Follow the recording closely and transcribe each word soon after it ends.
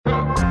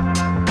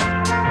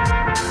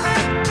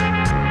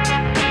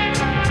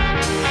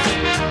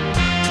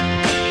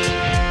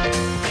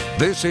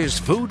This is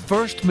Food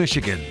First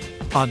Michigan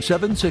on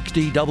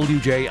 760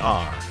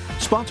 WJR,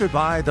 sponsored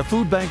by the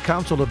Food Bank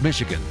Council of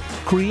Michigan,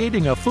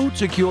 creating a food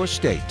secure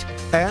state,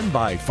 and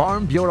by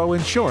Farm Bureau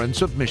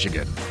Insurance of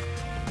Michigan.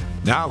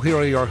 Now here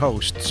are your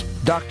hosts,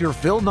 Dr.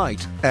 Phil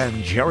Knight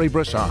and Jerry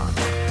Brisson.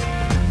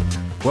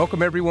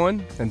 Welcome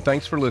everyone, and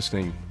thanks for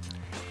listening.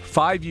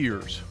 5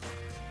 years.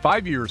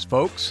 5 years,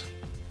 folks.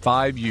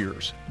 5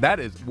 years. That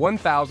is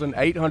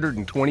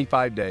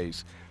 1,825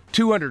 days,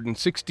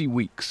 260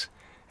 weeks.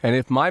 And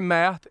if my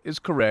math is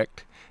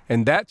correct,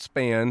 in that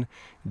span,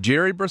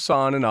 Jerry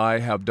Brisson and I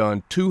have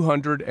done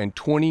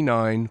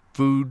 229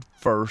 Food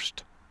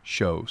First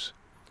shows.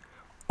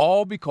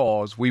 All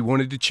because we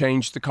wanted to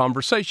change the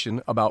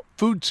conversation about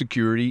food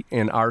security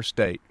in our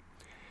state.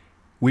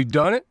 We've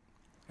done it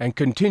and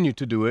continue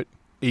to do it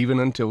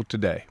even until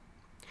today.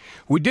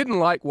 We didn't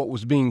like what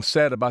was being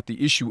said about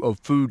the issue of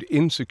food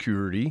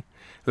insecurity,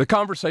 the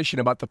conversation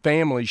about the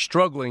family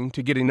struggling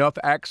to get enough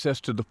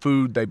access to the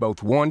food they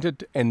both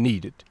wanted and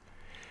needed.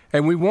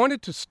 And we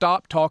wanted to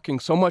stop talking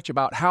so much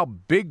about how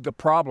big the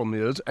problem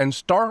is and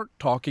start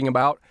talking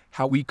about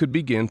how we could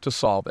begin to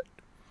solve it.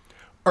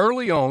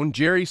 Early on,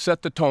 Jerry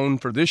set the tone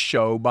for this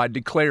show by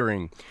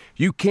declaring,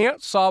 "You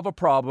can't solve a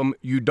problem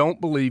you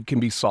don't believe can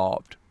be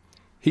solved."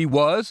 He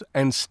was,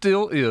 and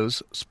still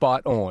is,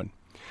 spot on.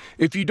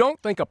 If you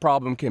don't think a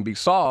problem can be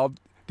solved,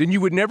 then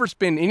you would never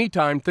spend any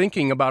time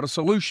thinking about a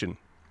solution.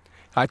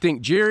 I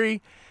think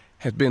Jerry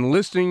has been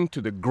listening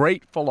to the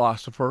great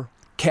philosopher,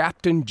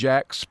 Captain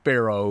Jack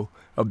Sparrow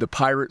of the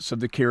Pirates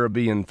of the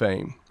Caribbean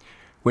fame.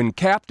 When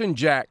Captain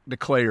Jack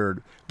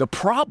declared, "The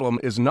problem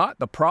is not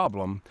the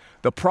problem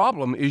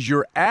is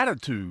your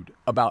attitude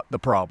about the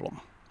problem."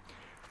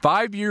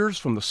 5 years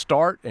from the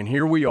start, and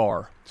here we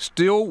are,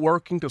 still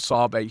working to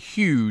solve a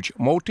huge,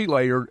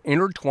 multi-layered,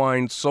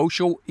 intertwined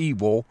social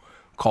evil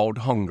called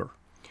hunger.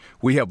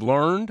 We have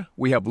learned,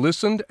 we have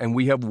listened, and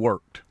we have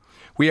worked.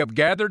 We have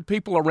gathered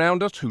people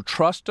around us who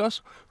trust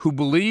us, who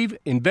believe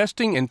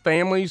investing in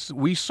families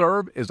we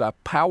serve is a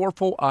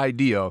powerful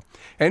idea,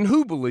 and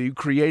who believe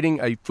creating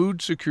a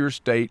food-secure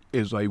state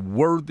is a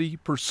worthy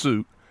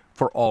pursuit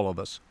for all of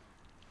us.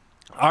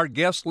 Our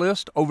guest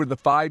list over the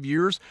 5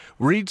 years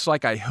reads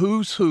like a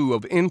who's who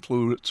of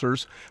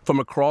influencers from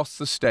across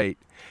the state,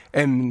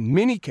 and in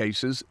many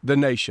cases, the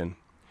nation.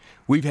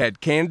 We've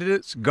had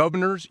candidates,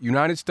 governors,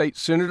 United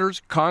States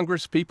senators,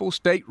 congresspeople,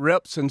 state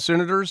reps and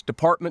senators,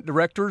 department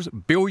directors,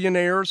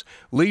 billionaires,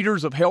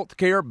 leaders of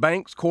healthcare,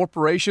 banks,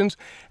 corporations,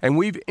 and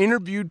we've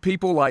interviewed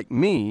people like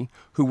me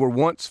who were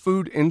once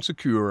food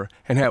insecure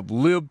and have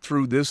lived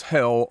through this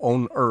hell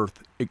on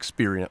earth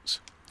experience.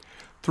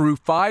 Through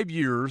 5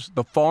 years,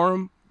 the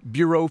Farm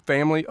Bureau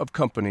family of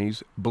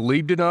companies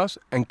believed in us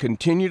and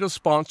continue to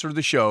sponsor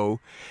the show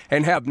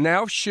and have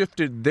now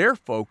shifted their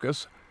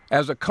focus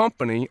as a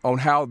company on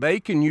how they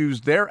can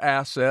use their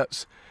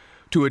assets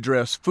to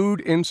address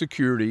food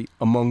insecurity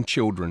among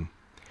children.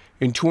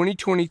 In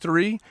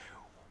 2023,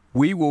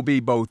 we will be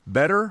both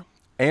better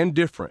and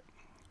different.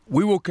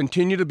 We will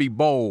continue to be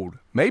bold,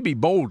 maybe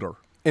bolder,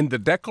 in the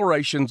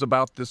declarations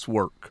about this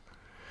work.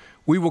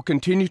 We will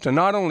continue to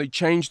not only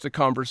change the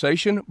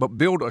conversation, but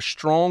build a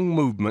strong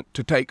movement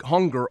to take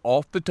hunger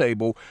off the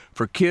table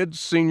for kids,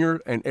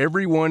 seniors, and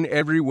everyone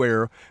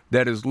everywhere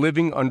that is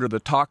living under the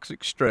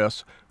toxic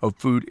stress of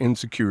food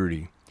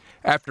insecurity.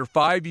 After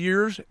 5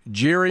 years,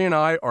 Jerry and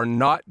I are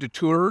not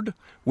deterred.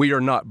 We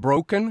are not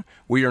broken.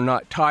 We are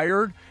not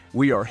tired.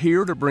 We are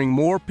here to bring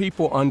more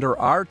people under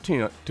our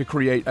tent to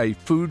create a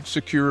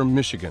food-secure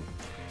Michigan.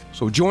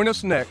 So join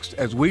us next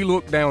as we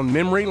look down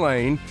memory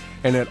lane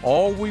and at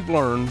all we've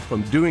learned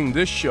from doing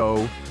this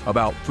show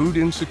about food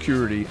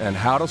insecurity and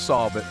how to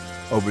solve it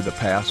over the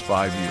past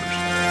 5 years.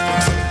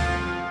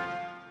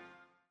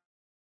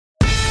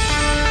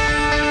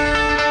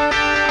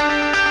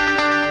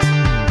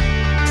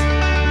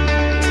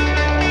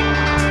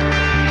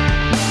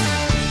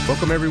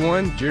 Welcome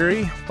everyone.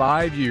 Jerry,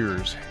 5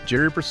 years.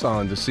 Jerry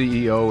Brisson, the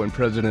CEO and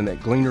president at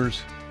Gleaners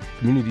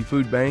Community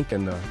Food Bank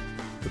and the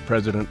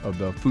president of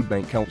the Food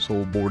Bank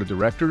Council Board of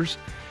Directors,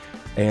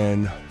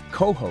 and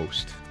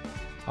co-host,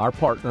 our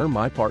partner,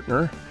 my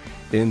partner,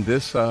 in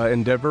this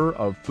endeavor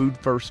of Food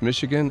First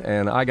Michigan.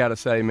 And I got to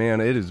say, man,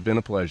 it has been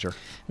a pleasure.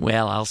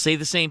 Well, I'll say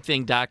the same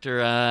thing,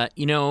 Doctor.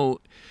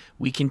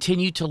 We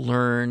continue to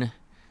learn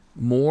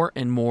more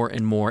and more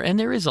and more, and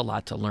there is a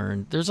lot to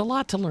learn. There's a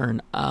lot to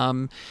learn.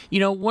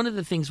 One of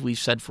the things we've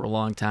said for a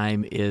long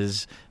time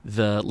is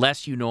the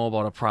less you know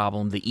about a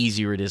problem, the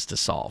easier it is to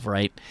solve,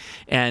 right?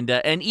 And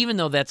even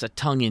though that's a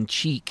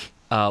tongue-in-cheek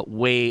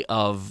way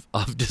of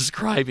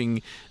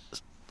describing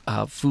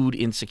food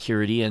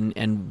insecurity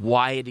and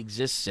why it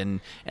exists and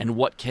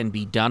what can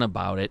be done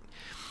about it,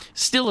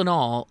 still in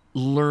all,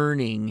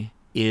 learning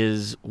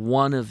is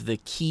one of the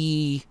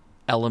key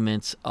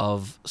elements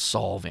of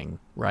solving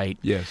right?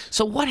 Yes.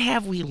 So what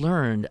have we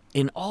learned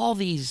in all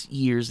these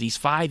years, these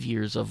 5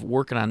 years of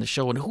working on the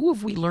show, and who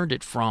have we learned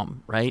it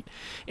from, right?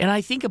 And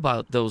I think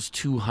about those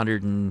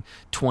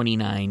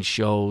 229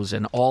 shows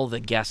and all the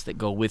guests that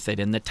go with it,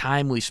 and the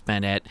time we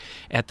spent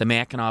at the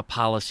Mackinac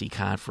Policy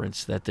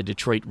Conference that the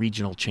Detroit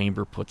Regional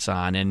Chamber puts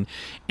on, and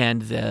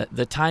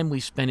the time we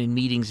spent in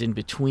meetings in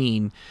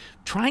between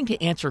trying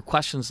to answer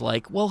questions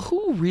like, well,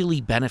 who really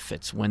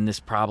benefits when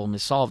this problem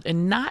is solved?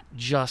 And not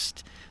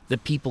just the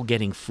people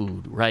getting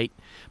food, right?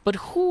 But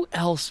who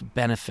else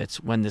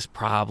benefits when this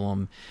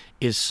problem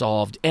is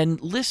solved? And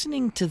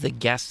listening to the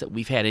guests that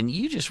we've had, and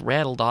you just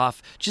rattled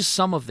off just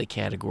some of the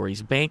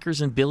categories: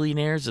 bankers and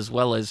billionaires, as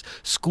well as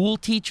school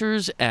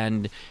teachers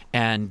and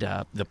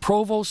the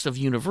provost of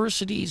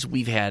universities.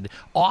 We've had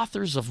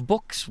authors of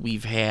books.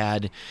 We've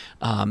had,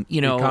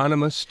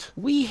 economists.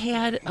 We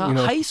had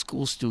high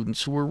school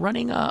students who were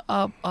running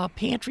a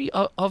pantry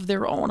of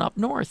their own up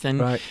north,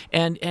 and Right.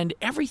 and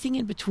everything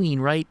in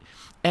between, right?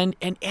 And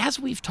as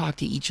we've talked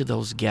to each of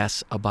those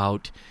guests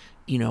about,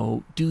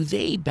 do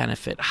they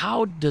benefit?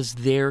 How does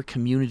their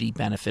community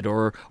benefit,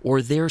 or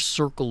their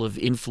circle of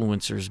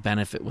influencers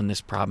benefit when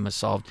this problem is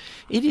solved?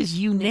 It is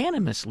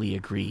unanimously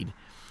agreed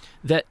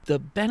that the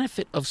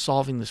benefit of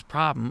solving this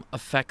problem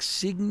affects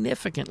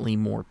significantly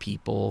more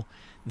people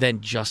than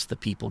just the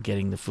people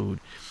getting the food.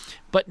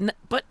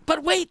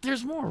 But wait,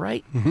 there's more,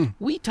 right? Mm-hmm.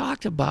 We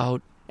talked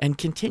about and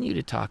continue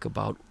to talk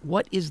about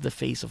what is the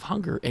face of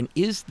hunger, and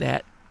is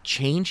that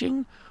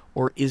changing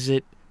or is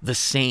it the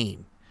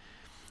same?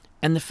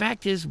 And the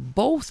fact is,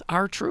 both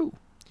are true.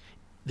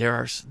 There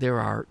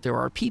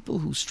are people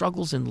whose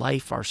struggles in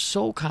life are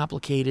so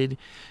complicated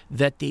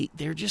that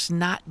they're just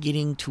not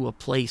getting to a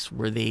place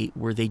where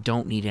they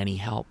don't need any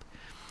help.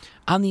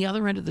 On the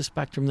other end of the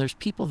spectrum, there's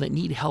people that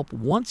need help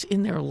once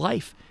in their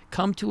life,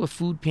 come to a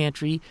food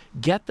pantry,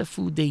 get the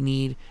food they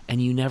need,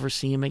 and you never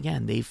see them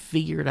again. They've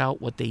figured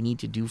out what they need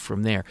to do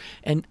from there.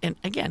 And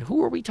again,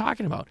 who are we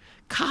talking about?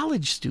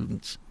 College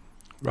students.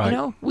 Right.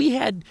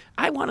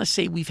 I want to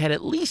say we've had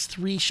at least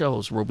 3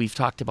 shows where we've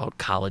talked about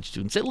college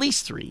students, at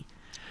least 3.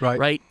 Right.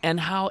 Right. And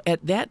how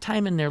at that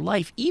time in their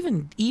life,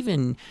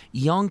 even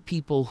young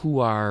people who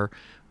are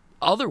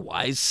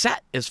otherwise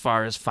set as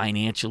far as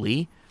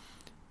financially,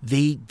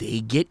 they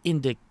get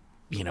into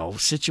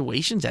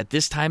situations at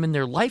this time in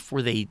their life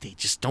where they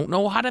just don't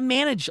know how to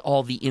manage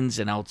all the ins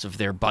and outs of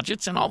their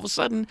budgets, and all of a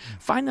sudden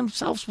find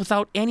themselves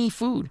without any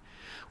food.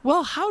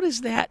 Well, how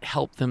does that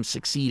help them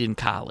succeed in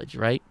college,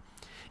 right?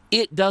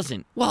 It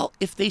doesn't. Well,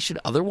 if they should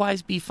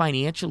otherwise be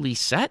financially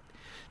set,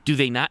 do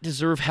they not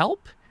deserve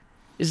help?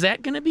 Is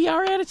that going to be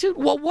our attitude?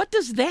 Well, what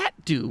does that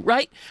do,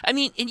 right? I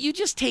mean, and you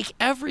just take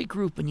every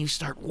group and you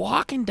start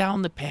walking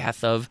down the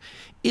path of,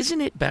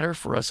 isn't it better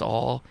for us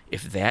all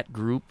if that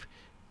group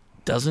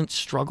doesn't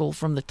struggle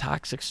from the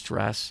toxic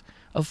stress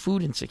of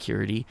food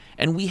insecurity?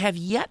 And we have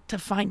yet to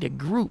find a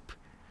group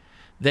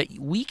that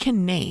we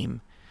can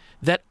name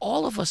that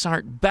all of us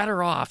aren't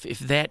better off if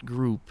that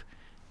group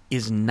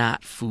is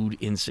not food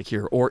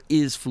insecure, or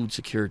is food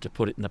secure, to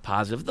put it in the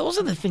positive. Those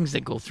are the things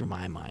that go through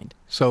my mind.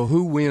 So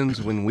who wins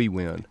when we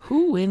win?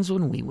 Who wins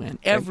when we win?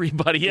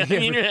 Everybody.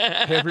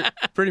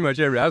 Pretty much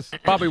everybody. That's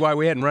probably why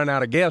we hadn't run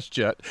out of guests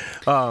yet.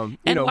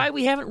 Why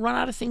we haven't run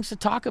out of things to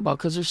talk about,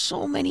 because there's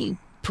so many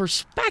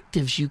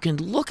perspectives you can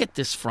look at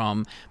this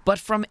from. But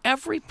from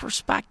every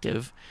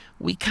perspective,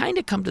 we kind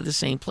of come to the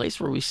same place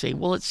where we say,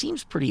 well, it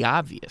seems pretty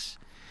obvious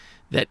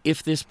that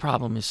if this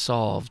problem is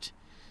solved,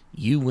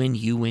 you win,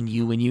 you win,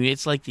 you win, you.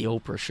 It's like the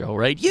Oprah show,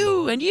 right?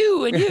 You and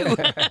you and you.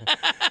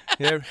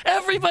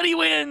 Everybody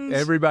wins.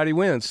 Everybody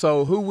wins.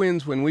 So who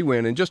wins when we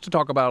win? And just to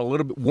talk about a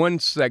little bit, one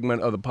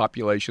segment of the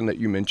population that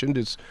you mentioned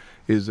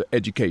is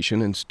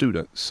education and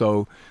students.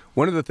 So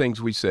one of the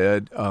things we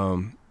said,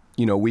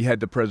 we had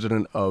the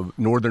president of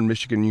Northern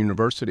Michigan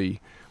University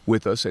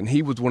with us, and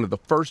he was one of the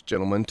first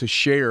gentlemen to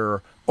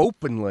share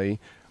openly,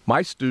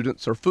 my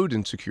students are food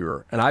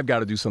insecure, and I've got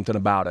to do something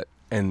about it.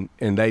 And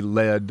they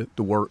led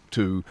the work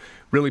to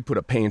really put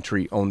a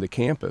pantry on the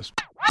campus.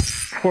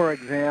 For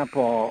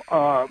example,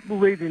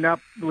 leading up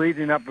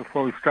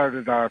before we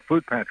started our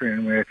food pantry,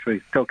 and we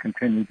actually still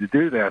continue to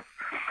do this,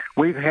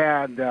 we've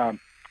had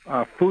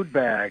food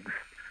bags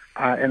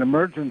and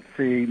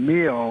emergency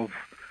meals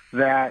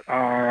that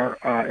our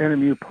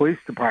NMU Police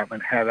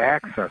Department had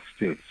access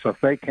to. So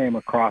if they came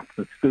across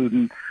a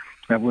student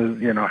that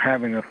was,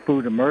 having a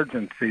food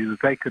emergency, that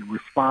they could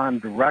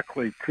respond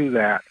directly to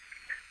that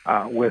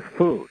with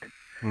food.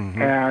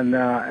 Mm-hmm. And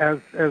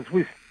as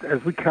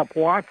we kept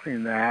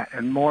watching that,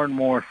 and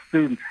more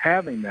students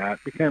having that,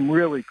 it became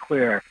really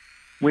clear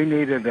we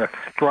needed a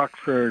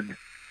structured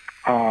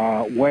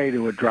way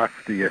to address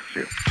the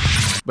issue.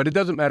 But it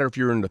doesn't matter if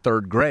you're in the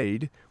 3rd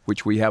grade,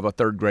 which we have a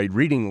 3rd grade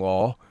reading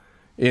law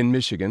in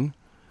Michigan,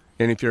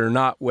 and if you're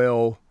not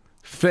well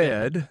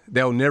fed,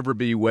 they'll never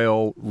be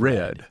well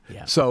read.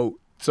 Yeah. So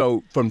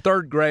from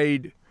 3rd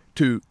grade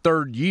to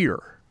 3rd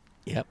year,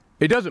 yep,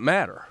 it doesn't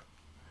matter.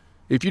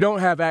 If you don't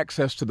have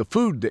access to the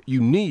food that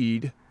you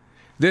need,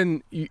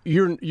 then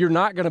you're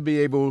not going to be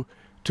able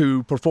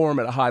to perform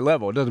at a high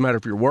level. It doesn't matter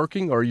if you're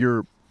working or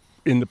you're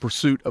in the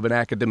pursuit of an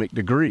academic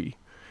degree.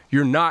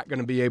 You're not going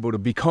to be able to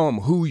become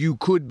who you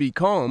could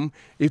become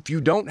if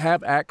you don't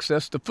have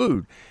access to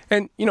food.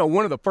 And,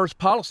 one of the first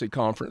policy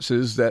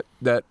conferences that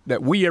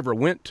we ever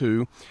went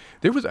to,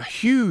 there was a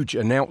huge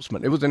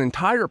announcement. It was an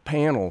entire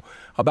panel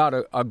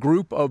about a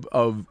group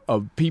of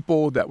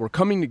people that were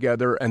coming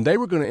together, and they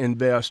were going to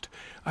invest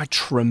a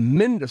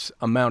tremendous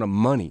amount of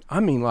money.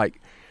 I mean,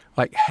 like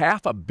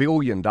 $500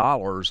 million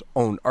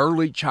on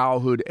early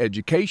childhood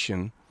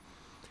education.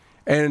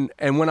 And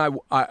when I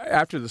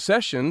after the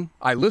session,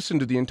 I listened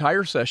to the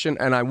entire session,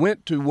 and I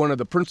went to one of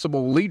the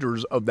principal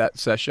leaders of that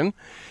session,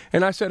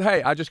 and I said,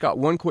 hey, I just got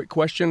one quick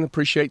question.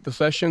 Appreciate the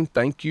session.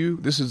 Thank you.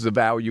 This is the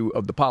value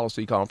of the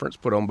policy conference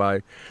put on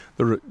by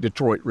the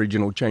Detroit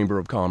Regional Chamber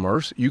of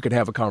Commerce. You can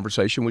have a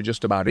conversation with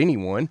just about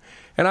anyone.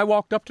 And I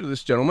walked up to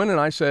this gentleman, and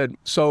I said,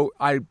 so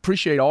I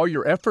appreciate all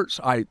your efforts.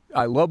 I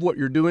love what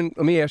you're doing.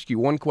 Let me ask you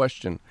one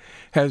question.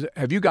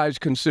 Have you guys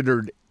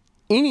considered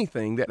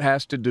anything that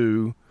has to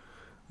do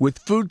with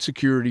food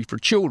security for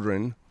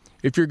children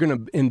if you're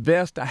going to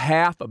invest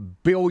 $500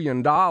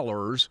 million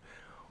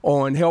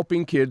on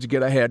helping kids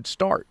get a head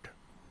start?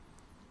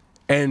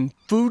 And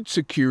food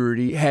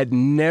security had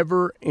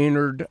never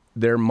entered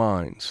their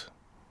minds.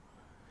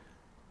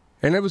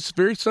 And it was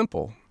very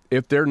simple.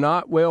 If they're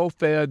not well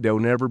fed, they'll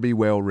never be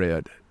well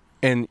read.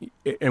 And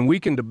we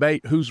can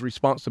debate whose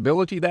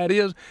responsibility that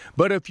is,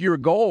 but if your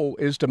goal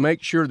is to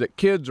make sure that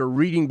kids are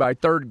reading by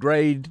third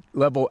grade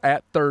level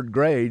at third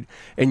grade,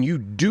 and you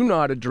do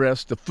not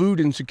address the food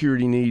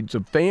insecurity needs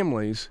of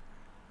families,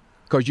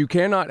 because you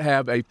cannot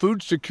have a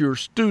food secure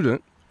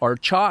student or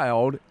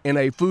child in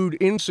a food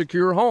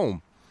insecure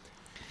home.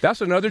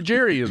 That's another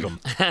Jerryism.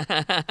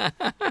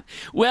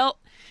 Well,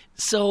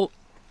 so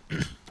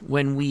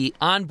when we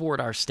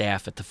onboard our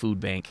staff at the food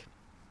bank,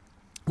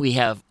 we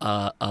have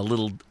a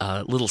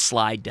little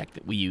slide deck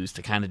that we use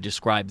to kind of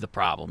describe the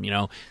problem,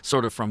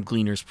 sort of from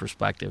Gleaner's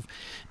perspective.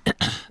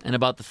 And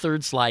about the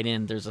third slide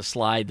in, there's a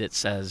slide that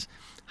says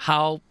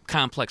how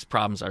complex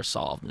problems are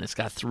solved. And it's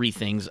got three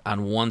things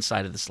on one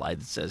side of the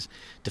slide that says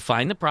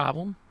define the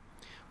problem,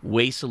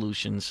 weigh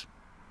solutions,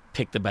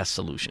 pick the best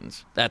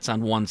solutions. That's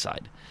on one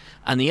side.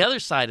 On the other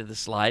side of the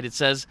slide, it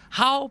says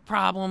how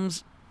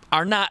problems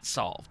are not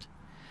solved.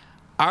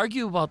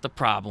 Argue about the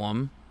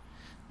problem,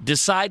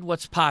 decide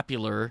what's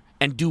popular,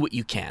 and do what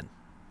you can.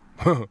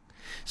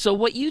 So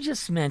what you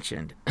just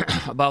mentioned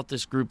about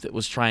this group that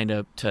was trying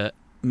to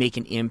make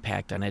an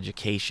impact on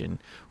education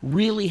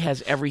really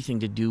has everything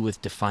to do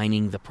with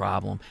defining the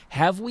problem.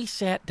 Have we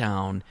sat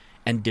down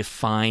and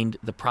defined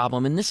the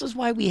problem? And this is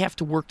why we have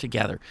to work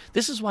together.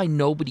 This is why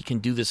nobody can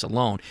do this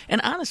alone.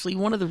 And honestly,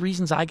 one of the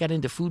reasons I got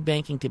into food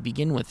banking to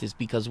begin with is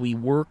because we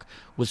work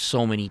with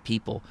so many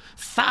people.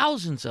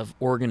 Thousands of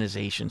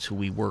organizations who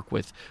we work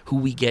with, who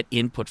we get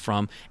input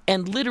from,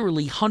 and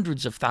literally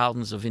hundreds of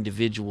thousands of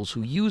individuals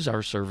who use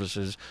our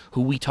services,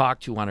 who we talk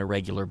to on a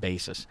regular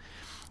basis.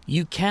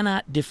 You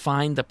cannot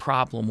define the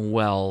problem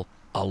well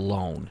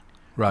alone.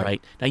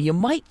 Right? Now, you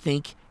might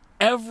think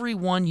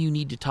everyone you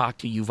need to talk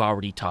to, you've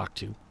already talked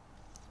to.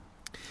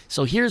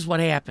 So here's what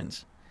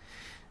happens.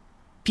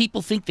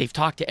 People think they've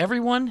talked to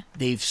everyone.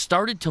 They've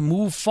started to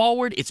move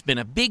forward. It's been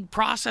a big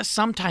process,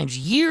 sometimes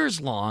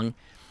years long.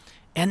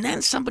 And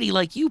then somebody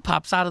like you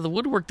pops out of the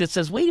woodwork that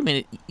says, wait a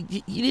minute,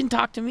 you didn't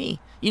talk to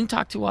me. You didn't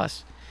talk to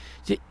us.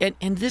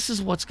 And this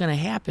is what's going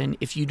to happen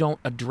if you don't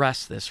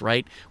address this,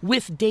 right?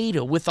 With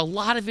data, with a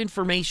lot of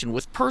information,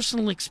 with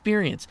personal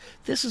experience.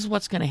 This is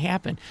what's going to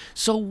happen.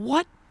 So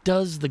what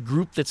does the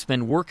group that's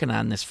been working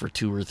on this for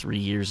 2 or 3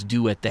 years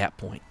do at that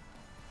point?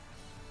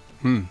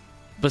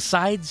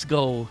 Besides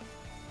go,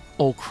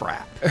 oh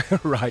crap.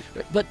 Right.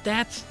 But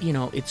that's,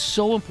 it's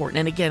so important.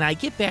 And again, I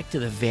get back to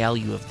the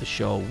value of the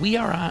show.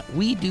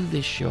 We do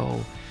this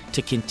show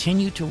to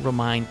continue to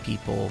remind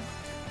people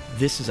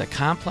this is a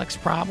complex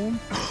problem.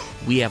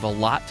 We have a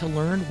lot to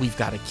learn. We've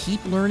got to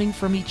keep learning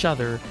from each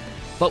other.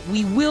 But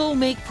we will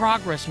make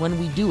progress when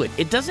we do it.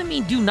 It doesn't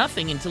mean do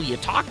nothing until you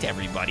talk to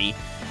everybody.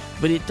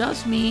 But it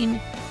does mean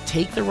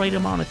take the right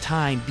amount of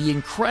time, be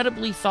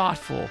incredibly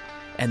thoughtful,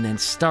 and then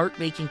start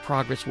making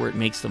progress where it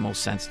makes the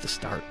most sense to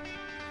start.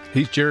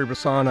 He's Jerry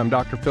Brisson. I'm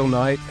Dr. Phil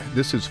Knight.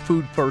 This is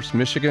Food First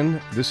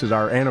Michigan. This is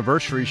our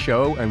anniversary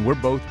show, and we're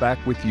both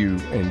back with you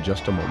in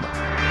just a moment.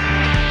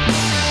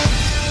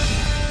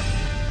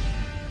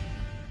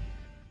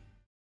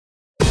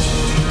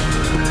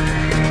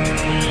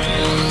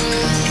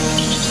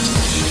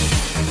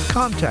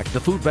 Contact the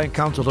Food Bank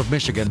Council of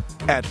Michigan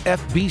at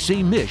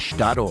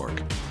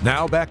fbcmich.org.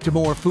 Now back to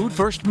more Food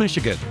First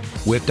Michigan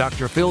with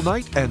Dr. Phil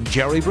Knight and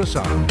Jerry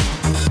Brisson.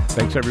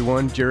 Thanks,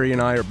 everyone. Jerry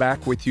and I are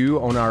back with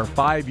you on our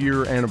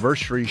 5-year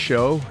anniversary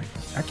show.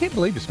 I can't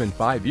believe it's been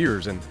 5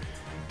 years. And,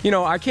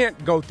 I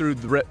can't go through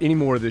any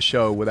more of this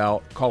show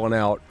without calling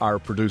out our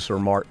producer,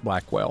 Mark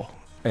Blackwell.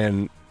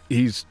 And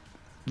it's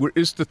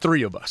the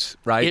three of us,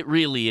 right? It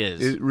really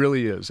is. It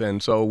really is.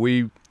 And so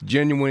we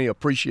genuinely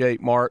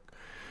appreciate Mark.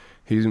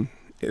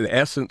 the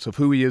essence of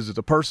who he is as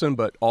a person,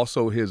 but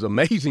also his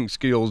amazing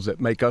skills that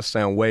make us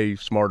sound way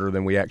smarter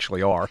than we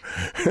actually are.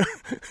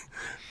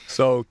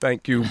 So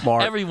thank you,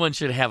 Mark. Everyone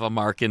should have a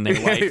Mark in their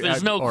life.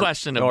 There's no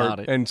question about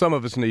it. And some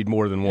of us need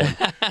more than one.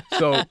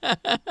 So,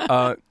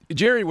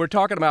 Jerry, we're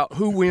talking about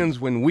who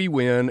wins when we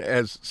win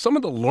as some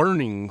of the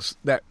learnings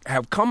that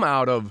have come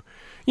out of,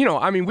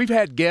 we've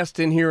had guests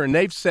in here and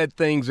they've said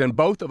things and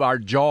both of our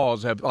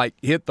jaws have like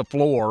hit the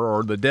floor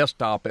or the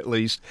desktop at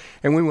least.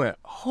 And we went,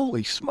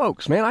 holy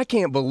smokes, man, I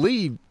can't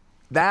believe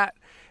that,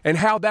 and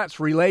how that's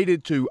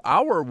related to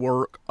our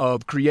work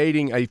of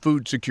creating a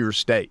food secure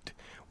state.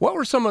 What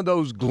were some of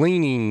those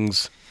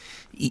gleanings?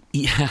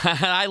 Yeah,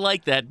 I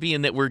like that,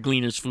 being that we're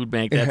Gleaners Food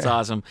Bank. That's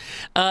awesome.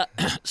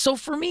 So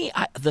for me,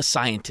 the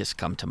scientists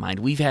come to mind.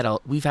 We've had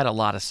a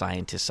lot of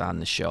scientists on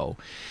the show,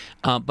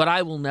 but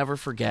I will never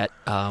forget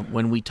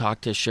when we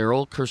talked to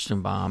Cheryl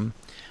Kirstenbaum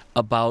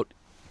about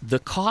the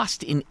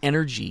cost in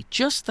energy,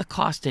 just the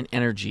cost in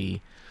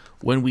energy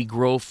when we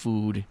grow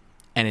food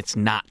and it's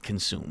not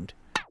consumed.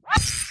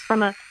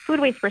 From a food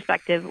waste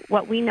perspective,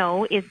 what we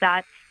know is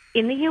that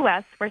in the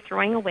U.S., we're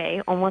throwing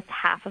away almost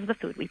half of the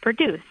food we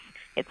produce.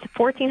 It's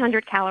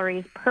 1,400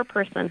 calories per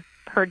person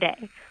per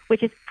day,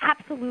 which is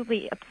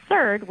absolutely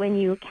absurd when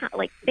you can't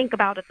think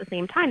about at the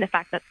same time the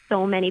fact that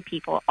so many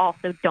people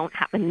also don't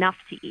have enough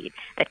to eat,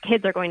 that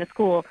kids are going to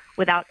school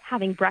without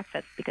having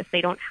breakfast because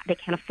they can't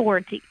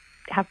afford to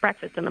have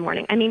breakfast in the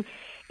morning. I mean,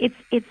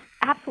 it's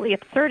absolutely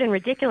absurd and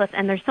ridiculous,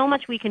 and there's so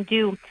much we can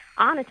do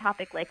on a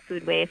topic like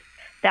food waste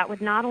that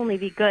would not only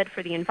be good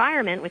for the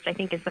environment, which I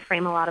think is the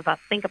frame a lot of us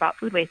think about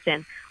food waste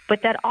in,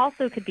 but that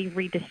also could be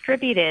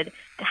redistributed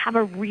to have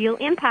a real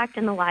impact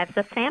in the lives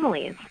of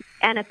families.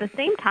 And at the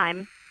same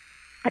time,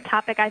 a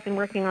topic I've been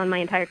working on my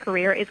entire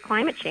career is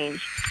climate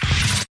change.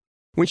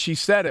 When she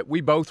said it,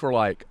 we both were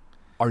like,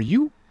 are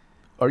you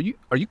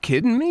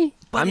kidding me?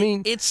 But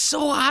it's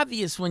so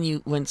obvious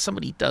when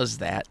somebody does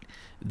that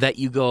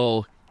you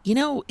go,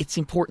 it's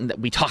important that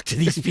we talk to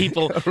these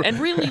people and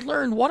really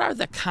learn what are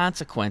the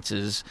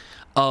consequences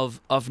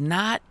of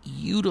not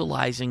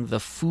utilizing the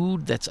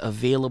food that's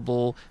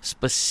available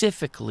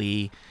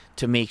specifically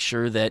to make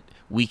sure that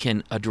we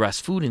can address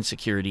food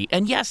insecurity.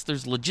 And yes,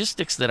 there's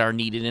logistics that are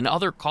needed and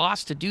other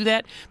costs to do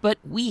that, but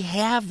we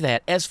have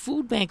that. As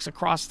food banks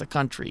across the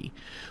country,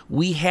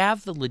 we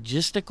have the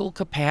logistical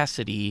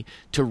capacity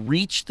to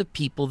reach the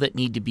people that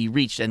need to be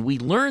reached. And we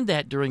learned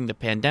that during the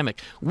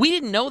pandemic. We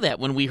didn't know that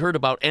when we heard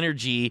about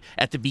energy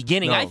at the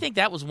beginning. No. I think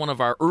that was one of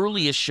our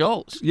earliest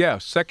shows. Yeah,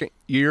 second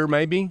year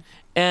maybe.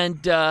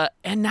 And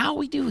now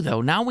we do,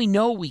 though. Now we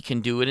know we can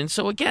do it. And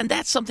so, again,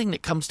 that's something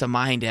that comes to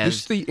mind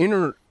as...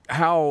 Just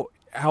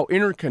how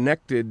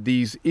interconnected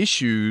these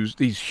issues,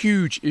 these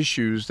huge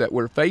issues that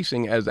we're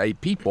facing as a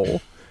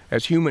people,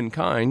 as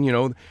humankind,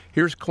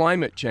 here's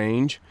climate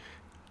change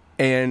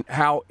and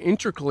how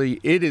intricately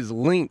it is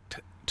linked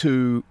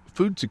to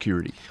food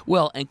security.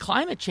 Well, and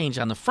climate change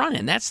on the front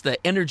end, that's the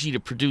energy to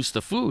produce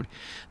the food.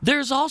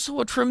 There's also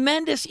a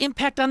tremendous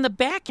impact on the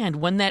back end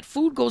when that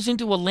food goes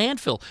into a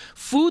landfill.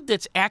 Food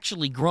that's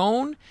actually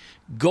grown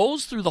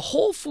goes through the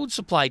whole food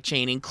supply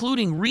chain,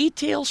 including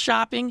retail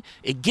shopping.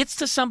 It gets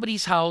to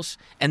somebody's house,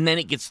 and then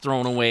it gets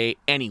thrown away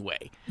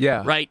anyway.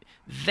 Yeah. Right?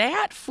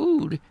 That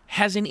food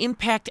has an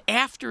impact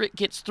after it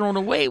gets thrown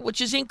away, which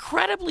is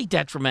incredibly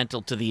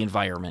detrimental to the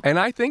environment. And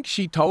I think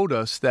she told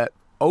us that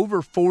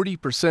over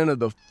 40% of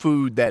the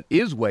food that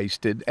is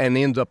wasted and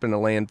ends up in a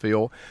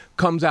landfill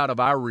comes out of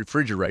our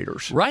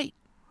refrigerators. Right.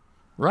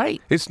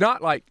 It's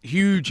not like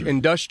huge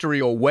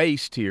industrial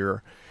waste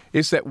here.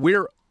 It's that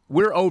we're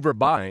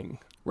overbuying.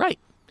 Right.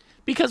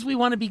 Because we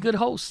want to be good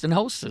hosts and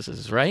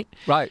hostesses, right?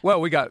 Right. Well,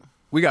 we got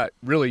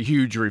really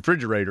huge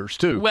refrigerators,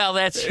 too. Well,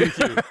 that's true,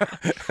 too.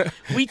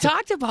 We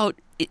talked about,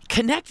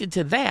 connected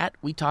to that,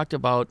 we talked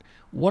about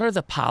what are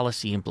the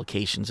policy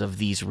implications of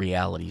these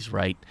realities,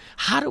 right?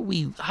 How do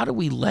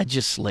we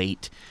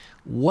legislate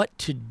what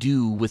to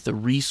do with the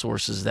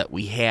resources that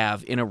we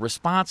have in a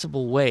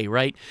responsible way,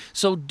 right?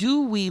 So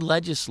do we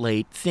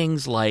legislate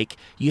things like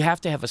you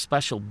have to have a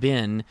special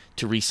bin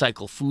to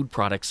recycle food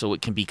products so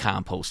it can be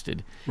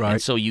composted? Right.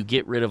 And so you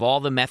get rid of all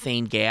the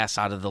methane gas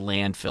out of the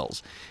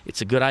landfills.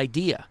 It's a good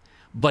idea,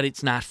 but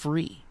it's not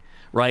free,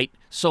 right?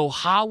 So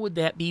how would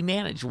that be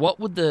managed? What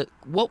would the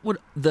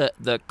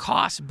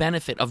cost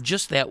benefit of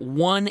just that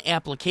one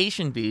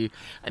application be?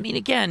 I mean,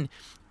 again,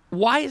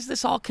 why is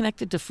this all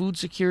connected to food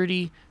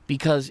security?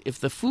 Because if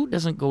the food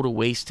doesn't go to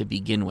waste to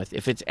begin with,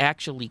 if it's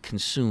actually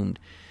consumed,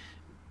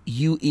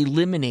 you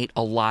eliminate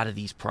a lot of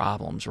these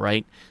problems,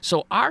 right?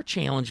 So our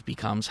challenge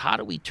becomes, how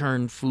do we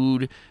turn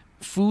food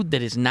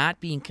that is not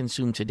being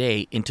consumed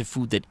today into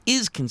food that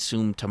is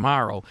consumed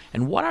tomorrow?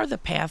 And what are the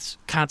paths,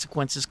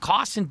 consequences,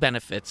 costs, and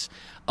benefits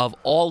of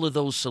all of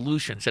those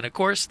solutions? And, of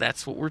course,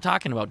 that's what we're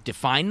talking about.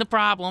 Define the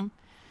problem.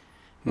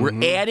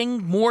 We're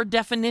adding more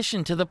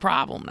definition to the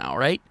problem now,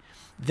 right?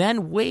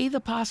 Then weigh the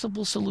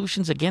possible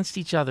solutions against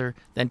each other,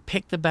 then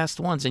pick the best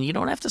ones. And you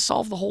don't have to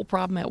solve the whole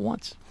problem at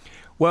once.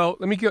 Well,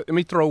 let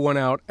me throw one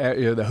out at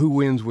you, the who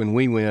wins when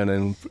we win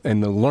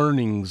and the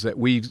learnings that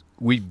we've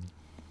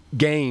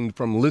gained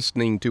from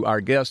listening to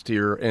our guest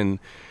here in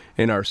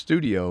our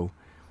studio.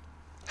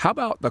 How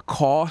about the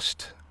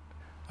cost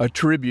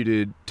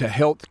attributed to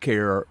health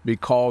care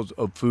because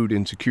of food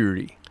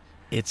insecurity?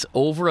 It's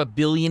over $1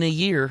 billion a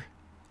year,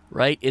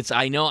 right? It's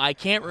I mean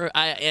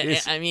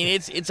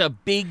it's a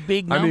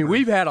big number. I mean,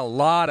 we've had a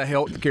lot of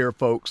healthcare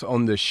folks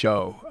on this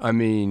show. I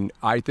mean,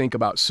 I think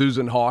about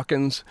Susan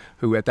Hawkins,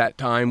 who at that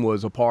time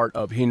was a part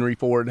of Henry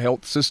Ford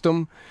Health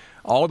System,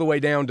 all the way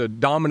down to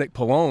Dominic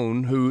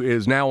Pallone, who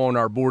is now on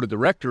our board of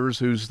directors,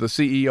 who's the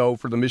CEO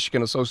for the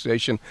Michigan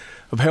Association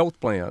of Health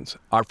Plans.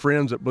 Our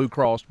friends at Blue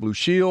Cross Blue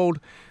Shield,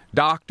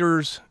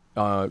 doctors,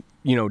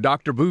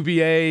 Dr.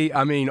 Bouvier.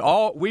 I mean,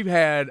 we've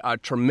had a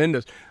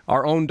tremendous,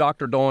 our own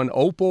Dr. Dawn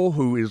Opal,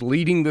 who is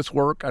leading this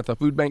work at the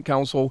Food Bank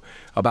Council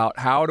about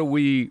how do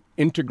we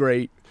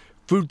integrate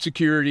food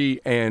security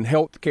and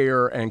health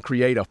care and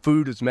create a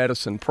food as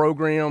medicine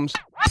programs.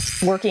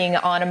 Working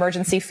on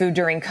emergency food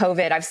during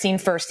COVID, I've seen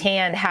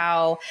firsthand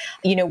how,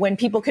 when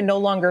people can no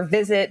longer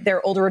visit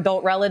their older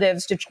adult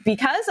relatives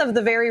because of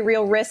the very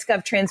real risk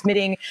of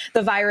transmitting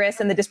the virus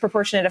and the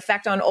disproportionate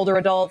effect on older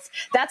adults,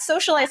 that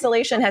social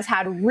isolation has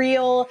had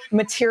real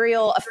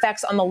material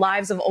effects on the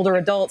lives of older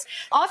adults.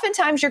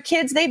 Oftentimes your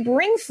kids, they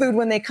bring food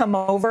when they come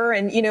over,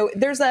 and,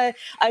 there's a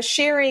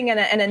sharing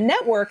and a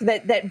network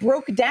that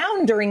broke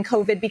down during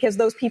COVID because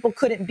those people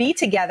couldn't be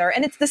together.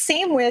 And it's the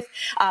same with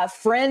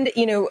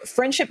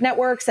friendship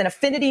networks and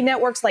affinity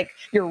networks like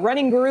your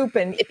running group,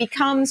 and it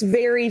becomes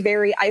very,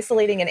 very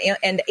isolating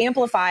and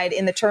amplified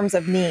in the terms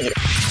of need.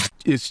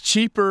 It's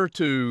cheaper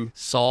to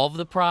solve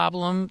the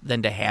problem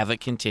than to have it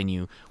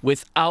continue,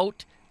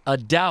 without a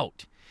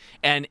doubt.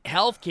 And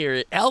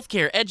healthcare,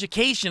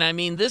 education, I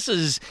mean,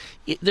 there's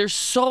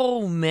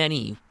so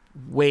many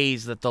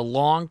ways that the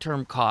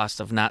long-term cost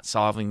of not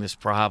solving this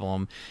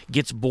problem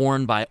gets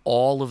borne by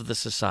all of the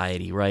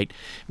society, right?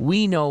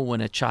 We know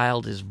when a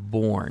child is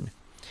born,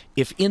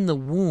 if in the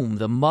womb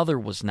the mother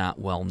was not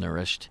well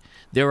nourished,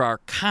 there are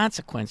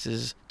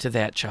consequences to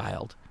that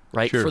child,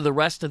 right? Sure. For the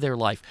rest of their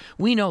life.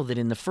 We know that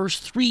in the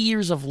first 3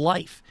 years of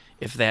life,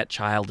 if that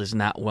child is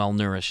not well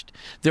nourished,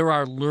 there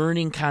are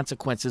learning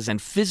consequences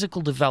and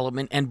physical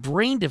development and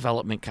brain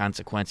development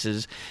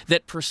consequences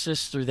that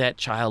persist through that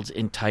child's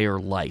entire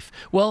life.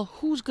 Well,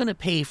 who's going to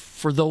pay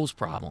for those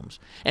problems?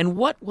 And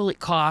what will it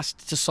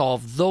cost to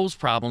solve those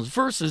problems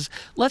versus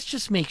let's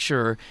just make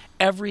sure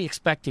every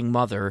expecting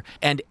mother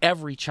and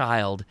every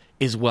child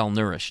is well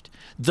nourished?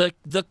 The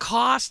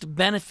cost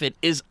benefit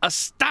is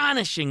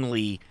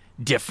astonishingly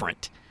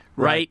different.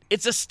 Right?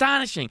 It's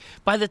astonishing.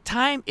 By the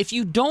time, if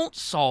you don't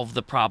solve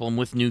the problem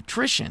with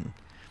nutrition,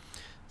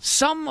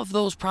 some of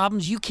those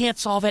problems you can't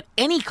solve at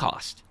any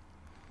cost.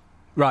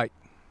 Right.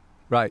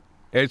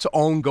 It's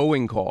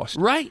ongoing cost.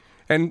 Right.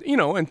 And,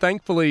 and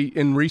thankfully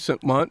in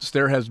recent months,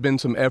 there has been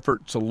some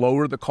effort to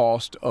lower the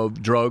cost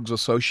of drugs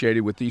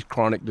associated with these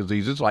chronic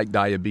diseases like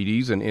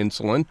diabetes and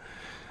insulin.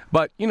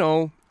 But,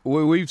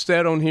 we've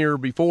said on here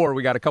before,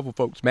 we got a couple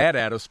folks mad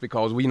at us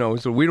because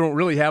so we don't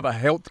really have a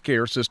health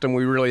care system.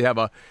 We really have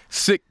a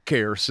sick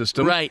care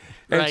system. Right.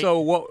 And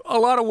so a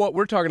lot of what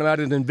we're talking about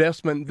is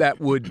investment that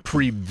would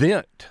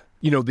prevent,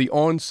 the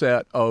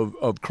onset of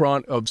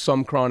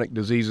some chronic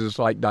diseases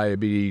like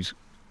diabetes,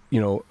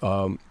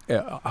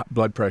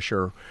 blood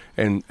pressure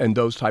and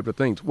those type of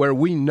things, where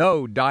we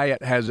know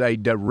diet has a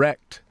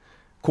direct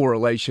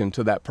correlation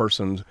to that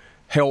person's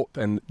health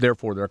and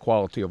therefore their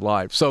quality of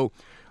life. So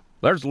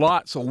there's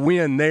lots of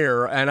win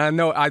there, and I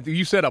know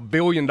you said $1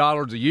 billion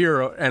a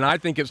year, and I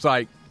think it's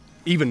like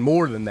even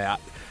more than that.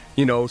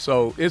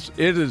 So it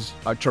is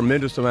a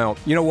tremendous amount.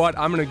 You know what?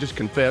 I'm going to just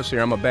confess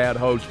here, I'm a bad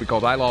host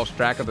because I lost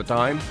track of the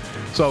time.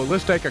 So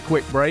let's take a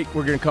quick break.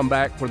 We're going to come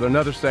back for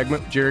another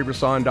segment. Jerry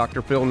Brisson,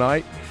 Dr. Phil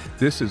Knight.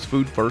 This is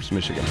Food First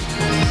Michigan.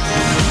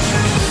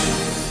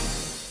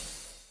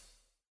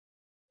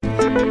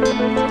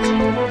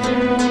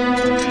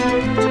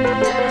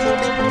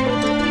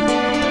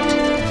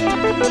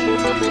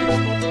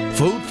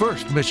 Food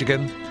First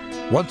Michigan.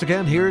 Once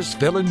again, here's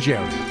Phil and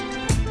Jerry.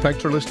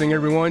 Thanks for listening,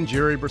 everyone.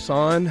 Jerry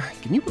Brisson.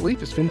 Can you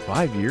believe it's been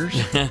 5 years?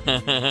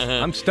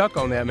 I'm stuck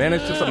on that, man.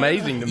 It's just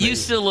amazing to me. You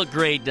still look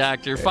great,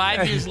 Doctor.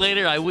 5 years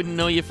later, I wouldn't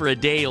know you for a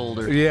day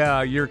older.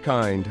 Yeah, you're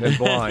kind and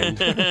blind.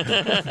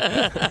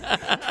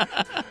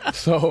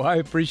 So I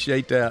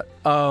appreciate that.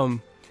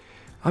 I'm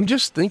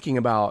just thinking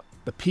about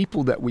the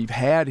people that we've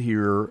had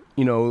here,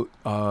 in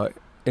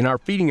our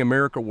Feeding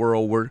America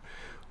world, where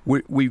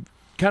we've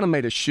kind of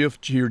made a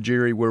shift here,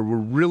 Jerry, where we're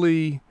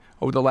really,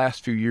 over the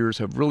last few years,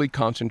 have really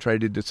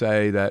concentrated to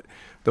say that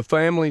the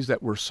families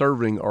that we're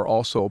serving are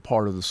also a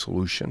part of the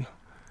solution.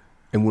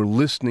 And we're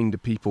listening to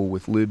people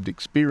with lived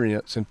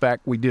experience. In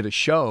fact, we did a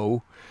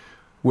show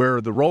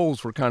where the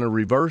roles were kind of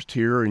reversed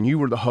here, and you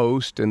were the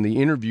host and the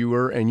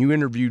interviewer, and you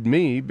interviewed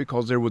me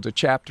because there was a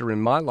chapter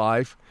in my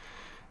life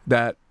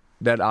that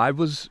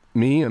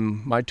me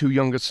and my two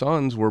youngest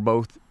sons were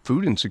both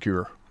food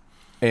insecure.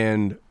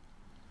 And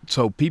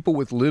so people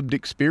with lived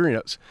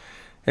experience.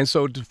 And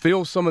so to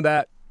feel some of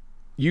that,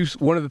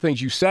 one of the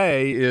things you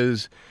say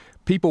is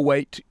people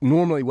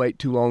normally wait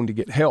too long to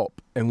get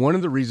help. And one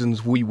of the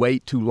reasons we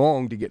wait too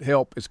long to get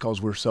help is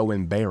because we're so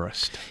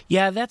embarrassed.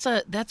 Yeah,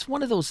 that's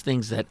one of those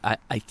things that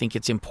I think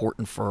it's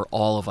important for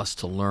all of us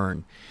to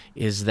learn,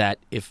 is that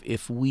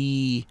if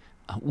we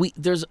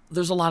there's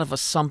a lot of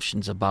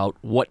assumptions about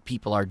what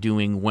people are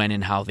doing, when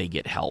and how they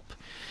get help.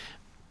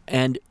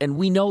 And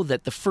we know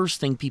that the first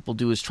thing people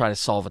do is try to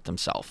solve it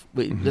themselves.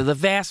 The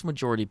vast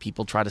majority of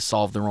people try to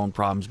solve their own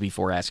problems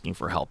before asking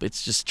for help.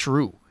 It's just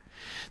true.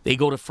 They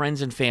go to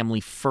friends and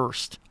family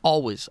first,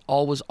 always,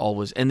 always,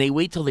 always, and they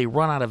wait till they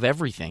run out of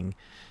everything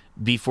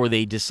before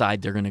they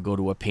decide they're going to go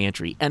to a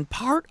pantry. And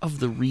part of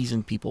the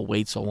reason people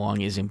wait so long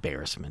is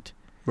embarrassment.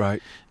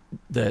 Right.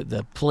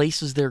 The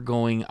places they're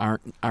going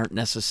aren't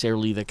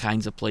necessarily the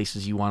kinds of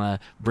places you want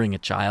to bring a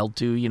child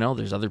to. You know,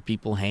 there's other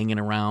people hanging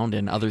around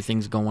and other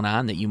things going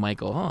on that you might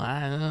go,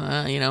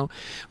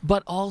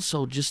 But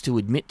also just to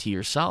admit to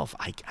yourself,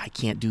 I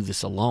can't do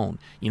this alone.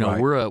 You know,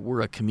 Right.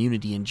 we're a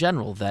community in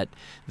general that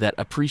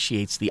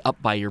appreciates the up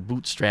by your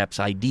bootstraps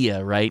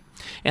idea, right?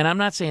 And I'm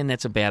not saying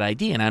that's a bad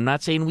idea, and I'm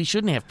not saying we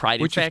shouldn't have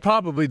pride. Which in is fact,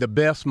 probably the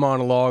best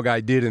monologue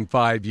I did in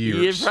 5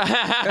 years.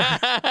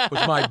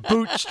 Was my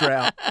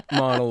bootstrap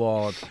monologue.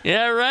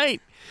 Yeah,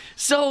 right.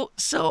 So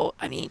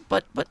I mean,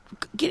 but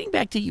getting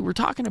back to, you were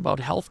talking about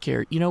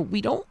healthcare. You know,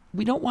 we don't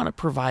want to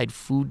provide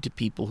food to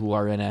people who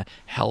are in a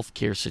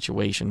healthcare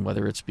situation,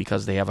 whether it's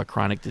because they have a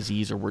chronic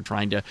disease or we're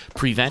trying to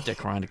prevent a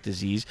chronic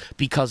disease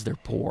because they're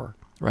poor.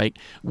 Right?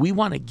 We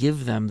want to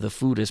give them the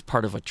food as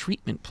part of a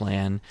treatment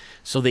plan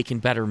so they can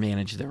better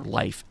manage their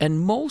life. And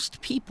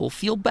most people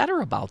feel better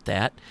about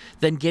that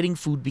than getting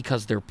food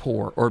because they're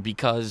poor or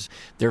because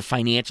their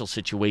financial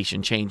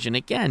situation changed. And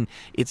again,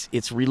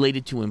 it's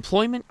related to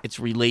employment. It's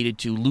related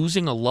to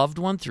losing a loved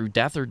one through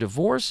death or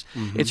divorce.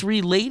 It's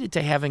related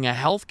to having a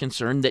health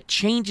concern that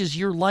changes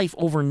your life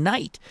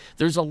overnight.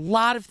 There's a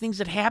lot of things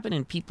that happen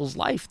in people's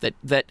life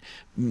that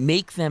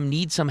make them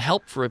need some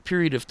help for a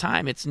period of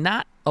time. It's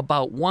not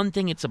about one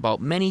thing, it's about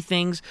many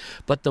things.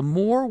 But the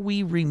more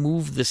we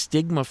remove the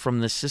stigma from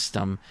the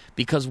system,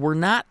 because we're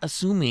not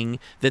assuming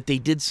that they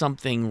did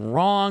something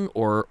wrong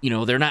or, you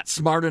know, they're not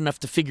smart enough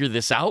to figure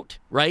this out,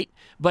 right?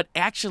 But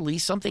actually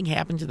something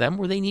happened to them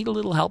where they need a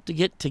little help to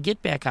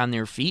get back on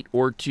their feet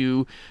or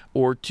to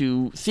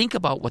think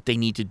about what they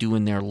need to do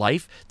in their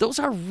life. Those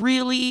are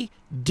really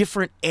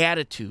different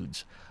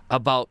attitudes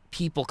about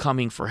people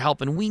coming for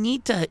help. And we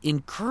need to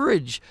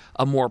encourage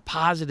a more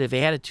positive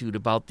attitude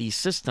about these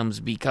systems,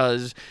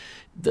 because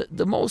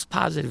the most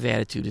positive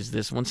attitude is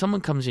this: when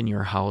someone comes in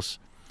your house,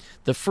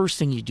 the first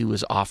thing you do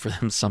is offer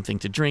them something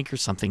to drink or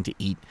something to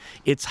eat.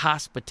 It's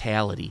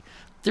hospitality.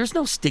 There's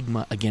no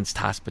stigma against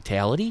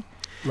hospitality.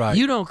 Right.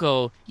 You don't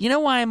go, you know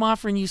why I'm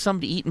offering you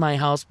something to eat in my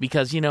house?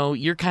 Because, you know,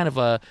 you're kind of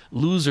a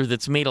loser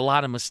that's made a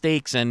lot of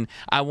mistakes and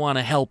I want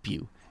to help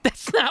you.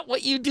 That's not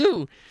what you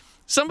do.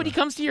 Somebody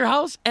comes to your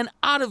house, and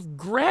out of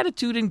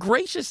gratitude and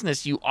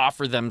graciousness, you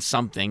offer them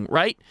something,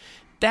 right?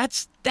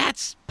 That's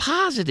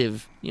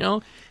positive, you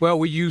know? Well,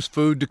 we use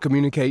food to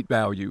communicate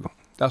value.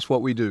 That's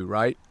what we do,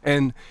 right?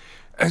 And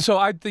so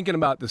I'm thinking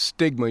about the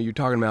stigma you're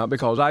talking about,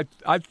 because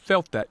I've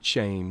felt that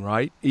shame,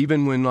 right?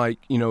 Even when, like,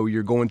 you know,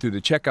 you're going through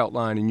the checkout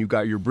line and you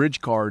got your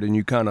bridge card and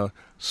you kind of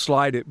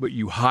slide it, but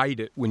you hide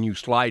it when you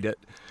slide it,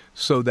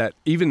 so that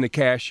even the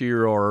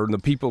cashier or the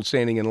people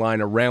standing in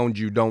line around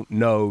you don't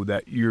know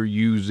that you're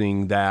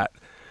using that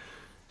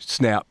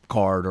SNAP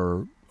card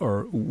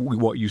or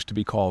what used to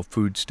be called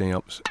food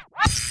stamps.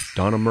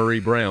 Donna Murray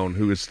Brown,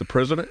 who is the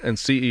president and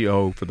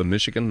CEO for the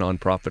Michigan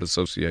Nonprofit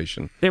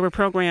Association. There were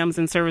programs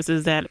and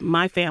services that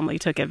my family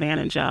took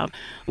advantage of.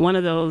 One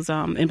of those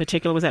in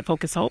particular was at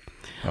Focus Hope.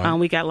 Right.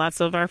 We got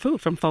lots of our food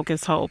from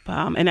Focus Hope.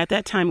 And at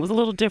that time, it was a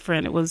little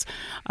different. It was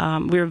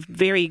we were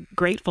very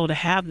grateful to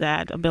have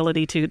that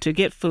ability to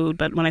get food.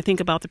 But when I think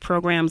about the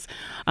programs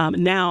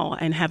now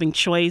and having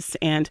choice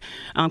and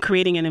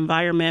creating an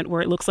environment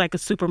where it looks like a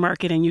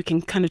supermarket and you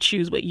can kind of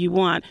choose what you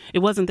want, it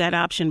wasn't that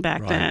option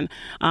back then.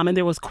 And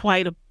there was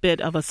quite a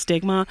bit of a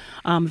stigma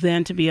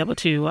then to be able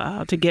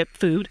to get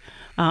food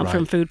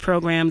from food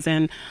programs.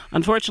 And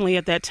unfortunately,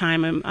 at that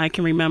time, I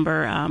can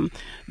remember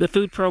the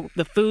food from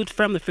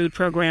the food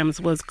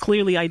programs was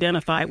clearly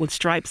identified with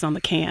stripes on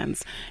the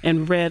cans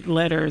and red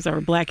letters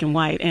or black and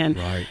white. And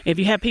if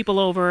you had people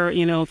over,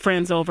 you know,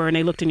 friends over, and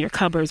they looked in your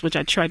cupboards, which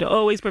I tried to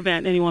always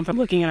prevent anyone from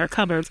looking at our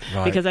cupboards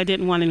because I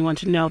didn't want anyone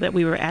to know that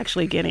we were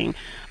actually getting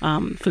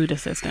food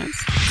assistance.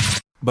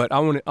 But I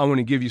want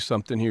to give you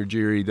something here,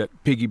 Jerry,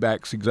 that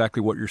piggybacks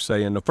exactly what you're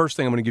saying. The first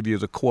thing I'm going to give you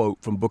is a quote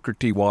from Booker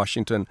T.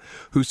 Washington,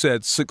 who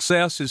said,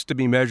 "Success is to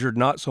be measured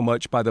not so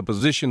much by the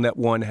position that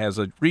one has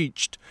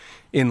reached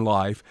in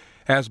life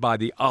as by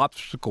the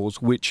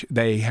obstacles which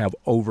they have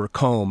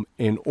overcome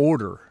in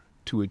order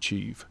to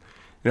achieve."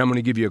 And I'm going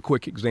to give you a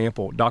quick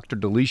example. Dr.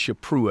 Delisha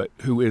Pruitt,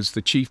 who is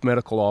the Chief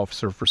Medical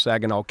Officer for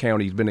Saginaw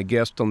County, has been a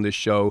guest on this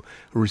show,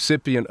 a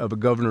recipient of a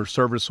Governor's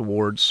Service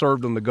Award,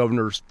 served on the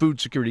Governor's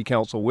Food Security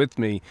Council with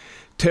me,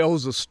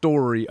 tells a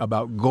story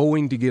about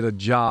going to get a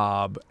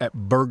job at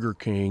Burger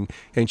King,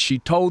 and she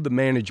told the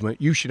management,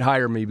 "You should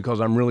hire me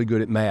because I'm really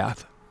good at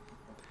math."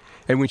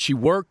 And when she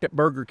worked at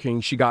Burger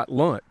King, she got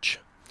lunch.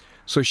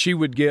 So she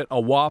would get a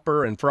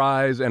Whopper and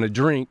fries and a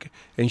drink,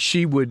 and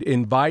she would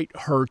invite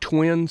her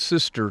twin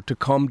sister to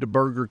come to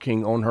Burger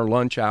King on her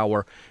lunch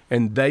hour,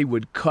 and they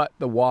would cut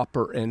the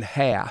Whopper in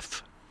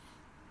half.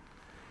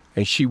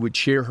 And she would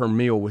share her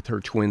meal with her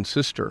twin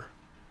sister.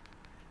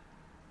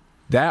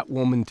 That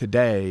woman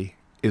today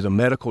is a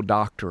medical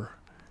doctor,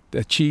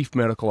 the chief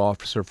medical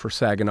officer for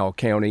Saginaw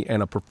County,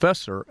 and a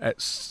professor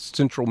at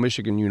Central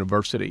Michigan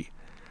University.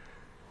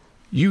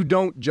 You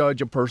don't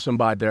judge a person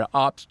by their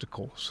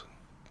obstacles.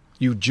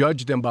 You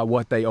judge them by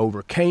what they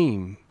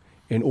overcame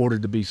in order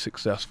to be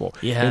successful.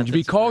 Yeah, and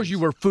because you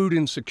were food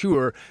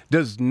insecure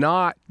does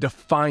not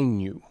define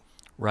you.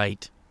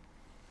 Right.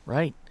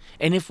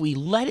 And if we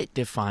let it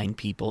define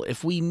people,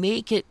 if we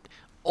make it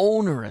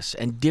onerous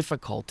and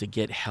difficult to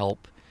get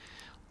help,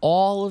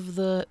 all of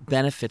the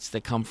benefits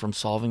that come from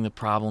solving the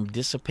problem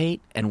dissipate,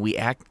 and we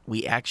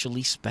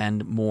actually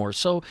spend more.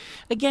 So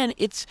again,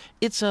 it's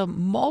a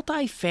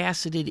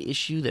multifaceted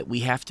issue that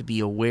we have to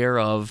be aware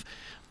of,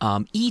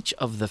 each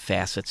of the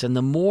facets. And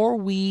the more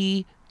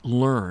we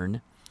learn,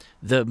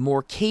 the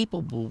more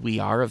capable we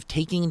are of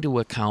taking into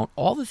account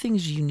all the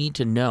things you need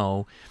to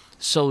know.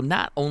 So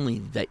not only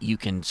that you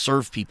can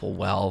serve people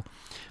well,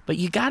 but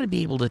you got to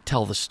be able to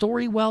tell the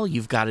story well.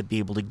 You've got to be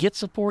able to get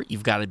support.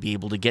 You've got to be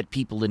able to get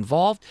people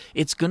involved.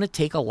 It's going to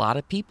take a lot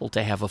of people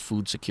to have a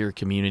food secure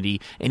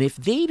community. And if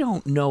they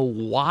don't know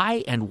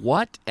why and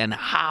what and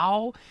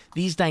how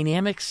these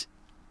dynamics,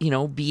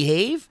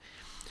 behave,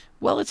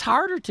 well, it's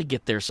harder to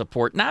get their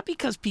support, not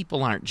because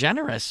people aren't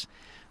generous,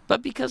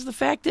 but because the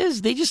fact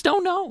is they just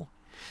don't know.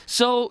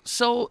 So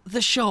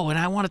the show, and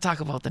I want to talk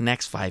about the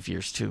next 5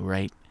 years too,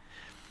 right?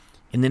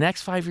 In the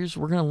next 5 years,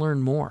 we're going to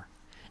learn more.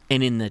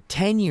 And in the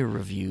 10-year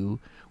review,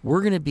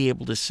 we're going to be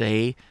able to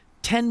say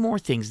 10 more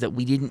things that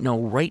we didn't know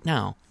right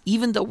now,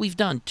 even though we've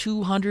done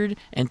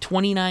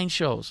 229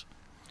 shows.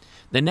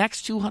 The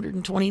next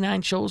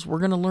 229 shows, we're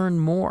going to learn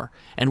more.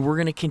 And we're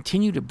going to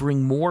continue to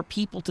bring more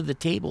people to the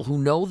table who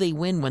know they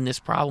win when this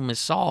problem is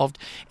solved.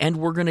 And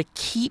we're going to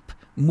keep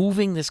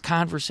moving this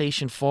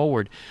conversation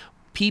forward.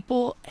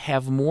 People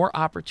have more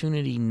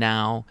opportunity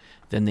now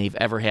than they've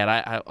ever had.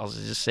 I'll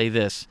just say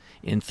this.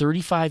 In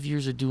 35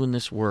 years of doing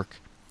this work,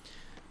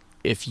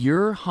 if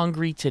you're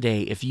hungry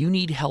today, if you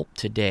need help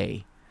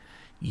today,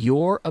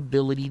 your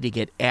ability to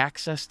get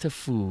access to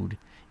food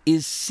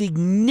is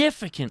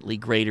significantly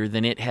greater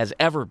than it has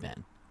ever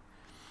been.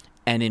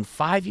 And in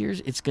 5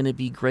 years, it's going to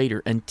be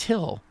greater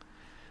until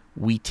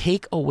we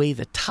take away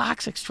the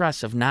toxic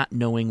stress of not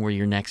knowing where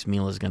your next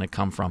meal is going to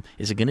come from.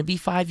 Is it going to be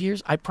 5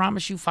 years? I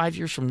promise you 5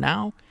 years from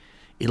now,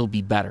 it'll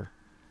be better.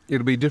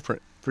 It'll be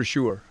different, for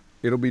sure.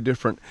 It'll be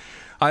different.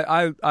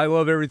 I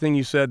love everything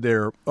you said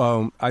there.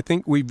 I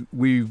think we've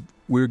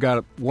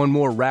got one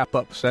more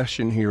wrap-up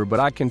session here, but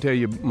I can tell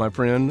you, my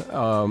friend,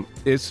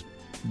 it's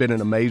been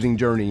an amazing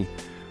journey.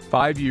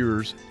 5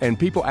 years, and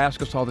people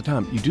ask us all the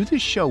time, you do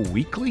this show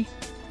weekly?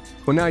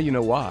 Well, now you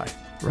know why.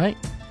 Right.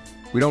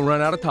 We don't run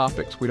out of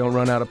topics. We don't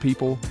run out of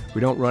people.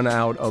 We don't run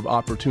out of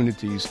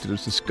opportunities to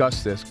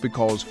discuss this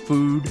because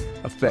food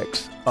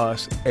affects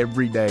us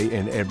every day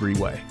in every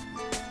way.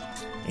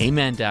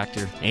 Amen,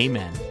 Doctor.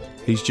 Amen.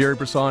 He's Jerry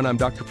Brisson. I'm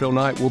Dr. Phil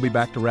Knight. We'll be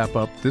back to wrap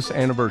up this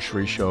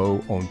anniversary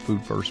show on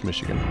Food First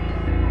Michigan.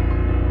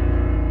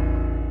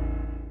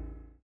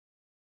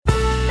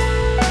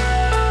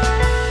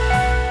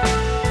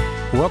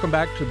 Welcome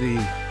back to the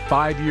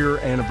 5-year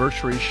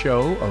anniversary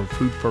show of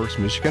Food First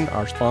Michigan.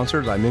 Our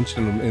sponsors, I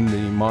mentioned them in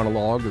the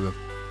monologue, of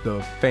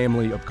the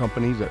family of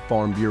companies at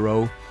Farm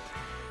Bureau.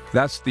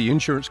 That's the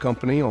insurance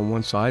company on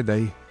one side.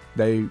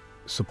 They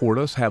support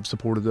us, have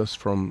supported us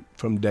from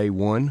day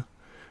one.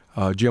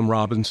 Jim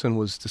Robinson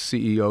was the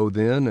CEO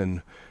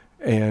then,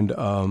 and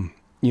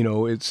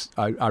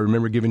I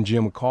remember giving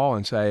Jim a call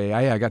and say,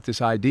 hey, I got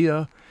this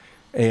idea,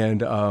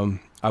 and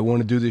I want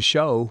to do this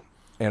show,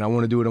 and I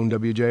want to do it on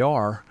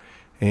WJR.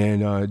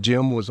 And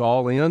Jim was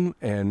all in,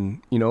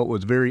 and, it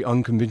was a very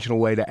unconventional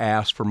way to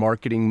ask for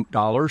marketing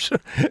dollars.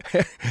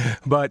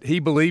 But he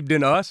believed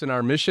in us and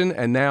our mission,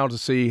 and now to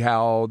see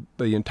how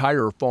the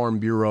entire Farm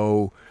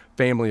Bureau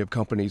family of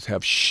companies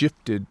have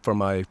shifted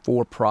from a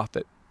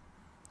for-profit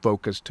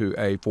focus to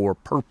a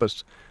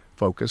for-purpose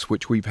focus,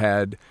 which we've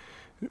had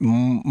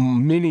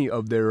many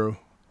of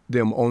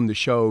them on the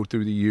show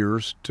through the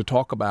years to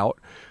talk about.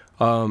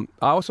 I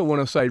also want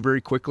to say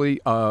very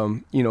quickly,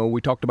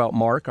 we talked about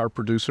Mark, our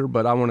producer,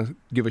 but I want to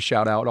give a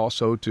shout out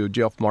also to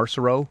Jeff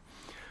Marcereau,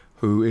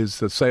 who is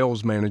the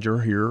sales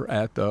manager here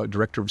at the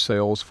Director of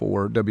Sales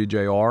for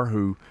WJR,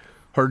 who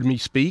heard me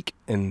speak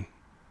and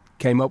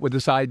came up with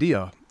this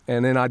idea.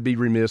 And then I'd be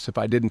remiss if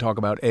I didn't talk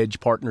about Edge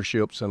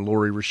Partnerships and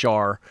Lori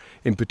Richard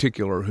in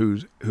particular,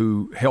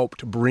 who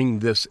helped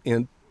bring this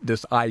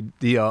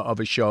idea of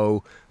a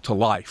show to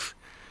life.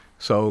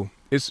 So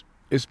it's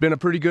been a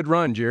pretty good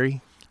run,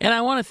 Jerry. And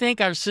I want to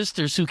thank our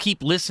sisters who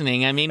keep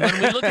listening. I mean,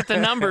 when we look at the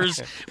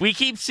numbers, we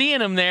keep seeing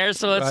them there.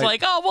 So it's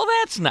like, oh, well,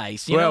 that's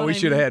nice. We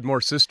should have had more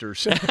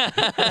sisters.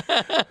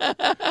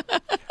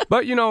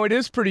 But, it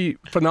is pretty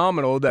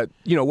phenomenal that,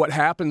 what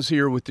happens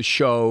here with the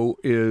show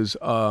is,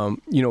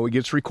 it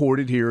gets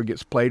recorded here, it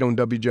gets played on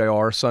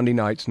WJR Sunday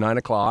nights, 9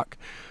 o'clock.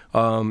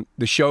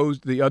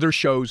 The other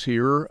shows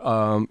here,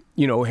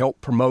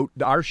 help promote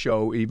our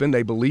show even.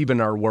 They believe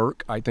in our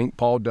work. I think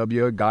Paul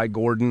W., Guy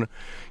Gordon,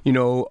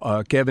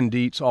 Kevin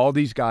Dietz, all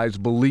these guys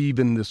believe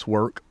in this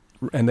work,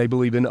 and they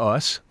believe in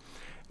us.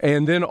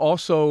 And then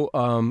also,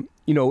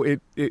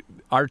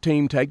 our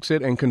team takes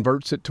it and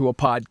converts it to a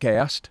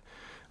podcast.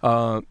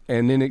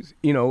 And then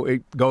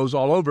it goes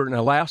all over.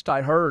 Now, last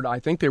I heard, I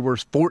think there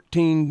was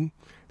 14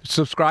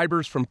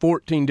 subscribers from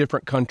 14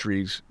 different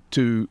countries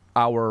to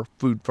our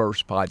Food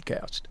First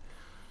podcast.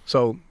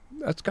 So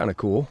that's kind of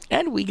cool.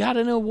 And we got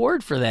an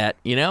award for that,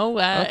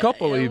 a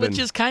couple even, which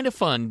is kind of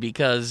fun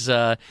because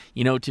to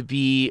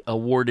be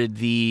awarded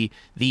the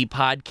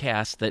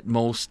podcast that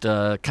most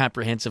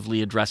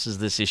comprehensively addresses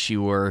this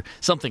issue or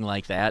something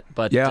like that.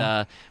 But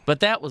but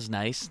that was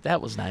nice.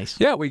 That was nice.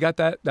 Yeah, we got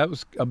that. That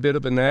was a bit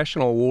of a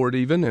national award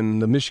even, and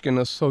the Michigan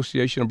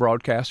Association of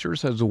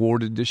Broadcasters has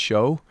awarded this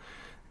show,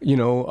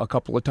 a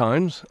couple of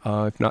times,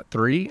 if not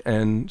 3.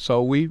 And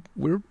so we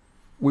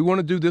want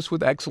to do this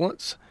with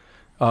excellence.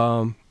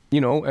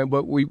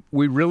 But we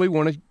really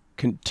want to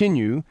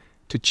continue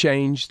to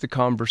change the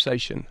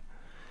conversation.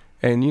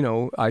 And,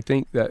 I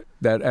think that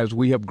as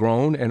we have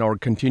grown and are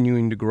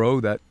continuing to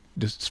grow, that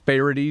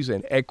disparities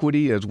and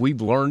equity, as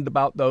we've learned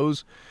about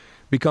those,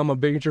 become a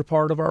major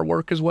part of our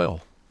work as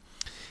well.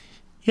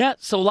 Yeah,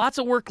 so lots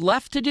of work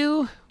left to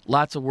do.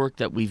 Lots of work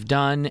that we've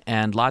done,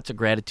 and lots of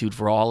gratitude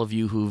for all of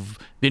you who've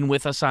been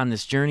with us on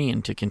this journey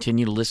and to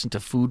continue to listen to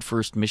Food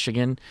First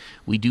Michigan.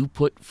 We do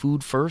put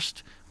food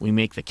first. We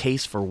make the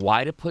case for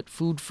why to put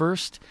food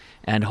first,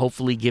 and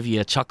hopefully give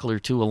you a chuckle or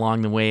two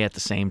along the way at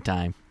the same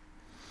time.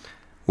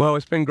 Well,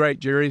 it's been great,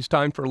 Jerry. It's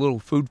time for a little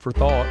food for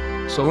thought.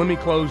 So let me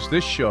close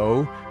this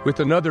show with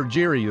another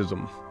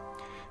Jerryism.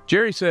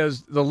 Jerry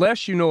says, the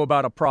less you know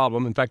about a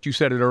problem, in fact, you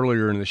said it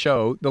earlier in the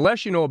show, the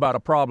less you know about a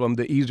problem,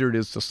 the easier it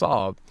is to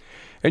solve.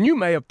 And you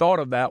may have thought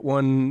of that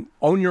one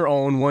on your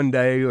own one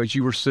day as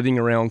you were sitting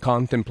around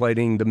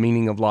contemplating the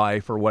meaning of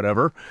life or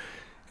whatever.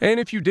 And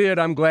if you did,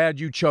 I'm glad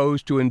you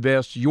chose to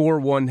invest your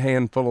one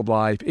handful of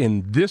life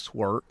in this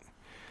work,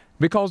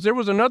 because there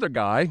was another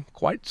guy,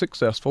 quite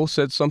successful,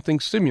 said something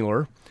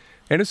similar.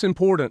 And it's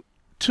important,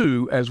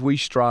 too, as we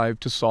strive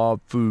to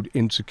solve food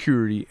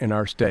insecurity in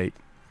our state.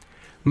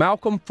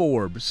 Malcolm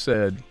Forbes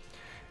said,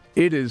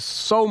 "It is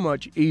so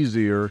much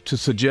easier to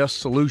suggest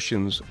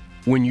solutions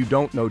when you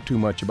don't know too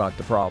much about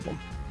the problem."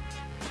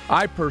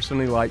 I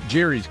personally like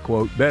Jerry's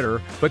quote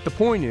better, but the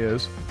point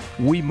is,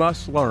 we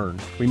must learn.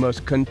 We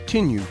must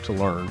continue to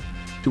learn,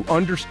 to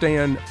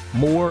understand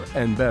more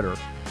and better.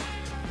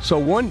 So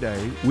one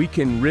day, we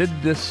can rid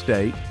this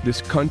state,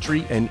 this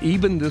country, and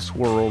even this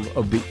world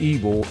of the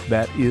evil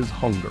that is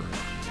hunger.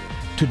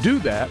 To do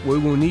that, we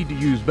will need to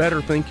use better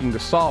thinking to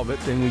solve it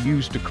than we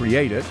used to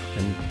create it,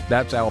 and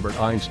that's Albert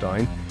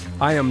Einstein.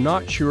 I am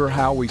not sure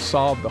how we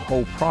solve the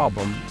whole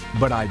problem,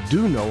 but I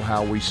do know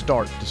how we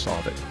start to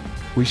solve it.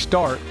 We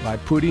start by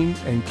putting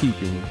and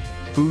keeping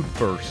food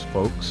first,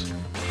 folks.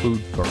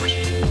 Food first.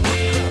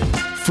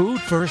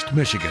 Food First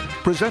Michigan,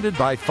 presented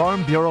by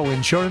Farm Bureau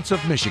Insurance of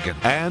Michigan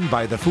and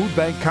by the Food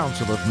Bank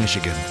Council of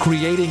Michigan,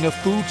 creating a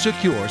food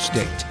secure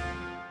state.